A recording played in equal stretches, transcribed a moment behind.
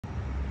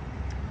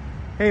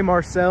Hey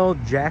Marcel,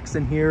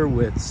 Jackson here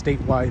with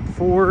Statewide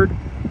Ford.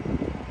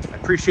 I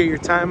appreciate your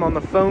time on the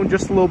phone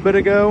just a little bit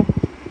ago,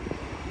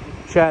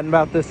 chatting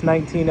about this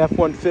 19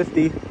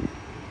 F-150.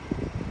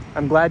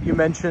 I'm glad you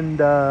mentioned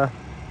the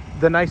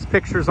nice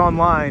pictures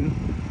online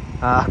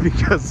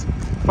because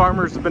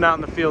farmers have been out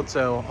in the field,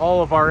 so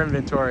all of our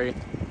inventory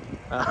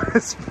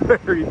is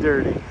very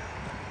dirty.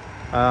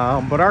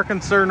 But our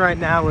concern right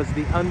now is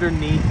the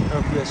underneath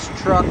of this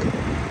truck,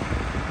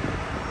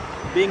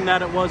 being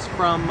that it was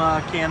from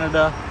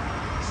Canada.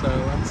 So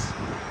let's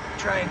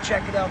try and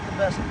check it out the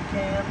best we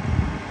can.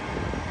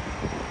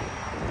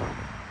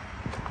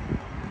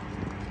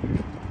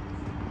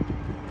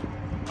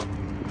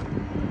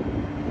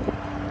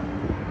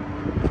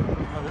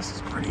 Oh, this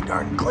is pretty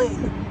darn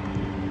clean.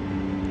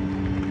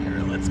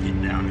 Here, let's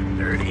get down and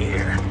dirty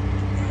here.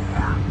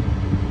 Yeah.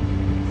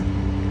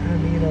 I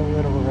need a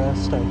little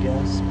rest, I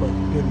guess, but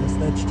goodness,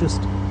 that's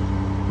just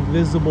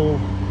visible.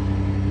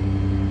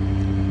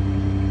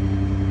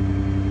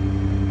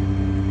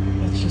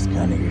 That's just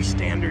kind of your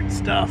standard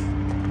stuff. I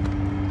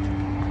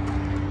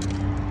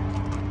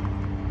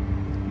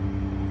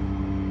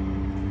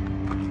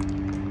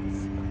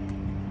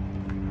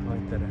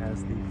like that it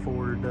has the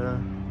Ford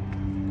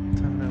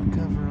tonneau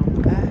cover on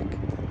the back.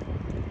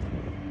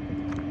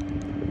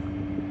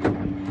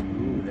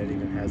 Ooh, that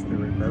even has the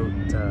remote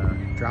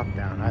drop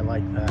down. I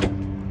like that.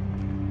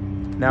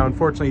 Now,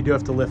 unfortunately, you do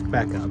have to lift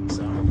back up,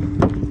 so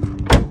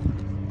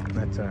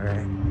that's all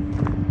right.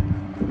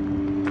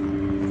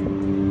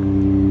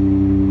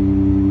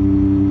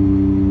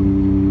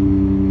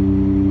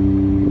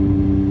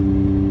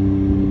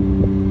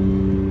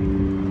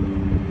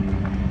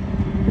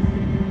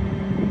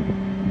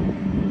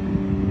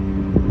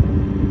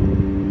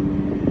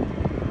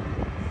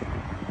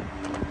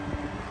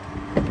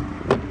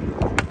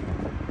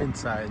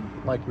 Inside,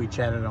 like we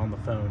chatted on the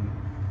phone,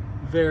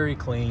 very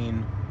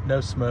clean, no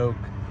smoke,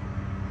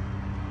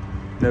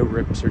 no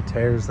rips or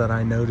tears that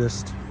I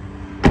noticed.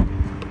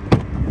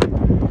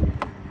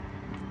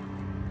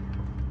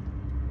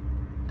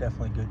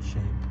 Definitely good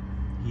shape.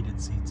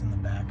 Heated seats in the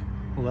back.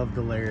 Love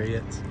the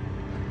Lariat.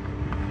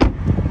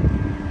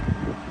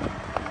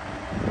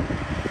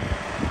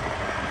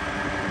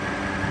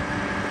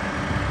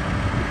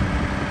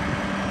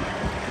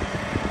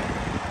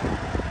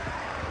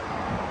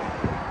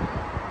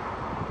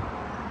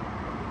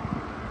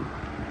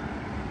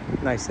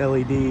 Nice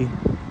LED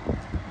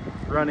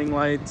running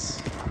lights,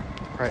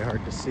 probably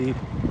hard to see. Of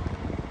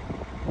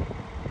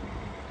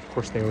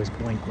course, they always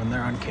blink when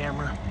they're on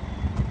camera.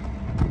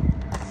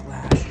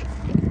 Flash.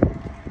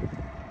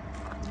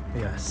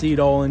 Yeah, seat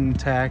all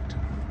intact,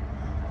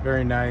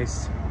 very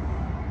nice.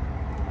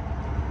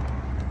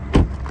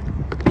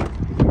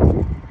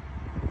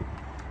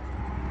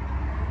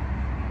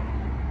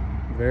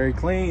 Very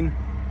clean.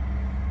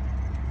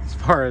 As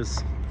far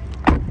as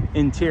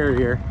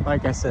interior,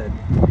 like I said,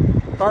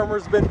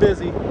 farmer's been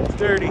busy. It's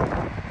dirty.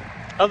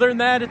 Other than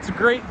that, it's a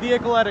great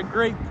vehicle at a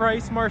great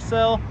price,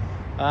 Marcel.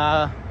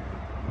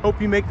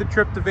 Hope you make the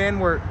trip to Van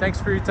Wert.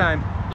 Thanks for your time.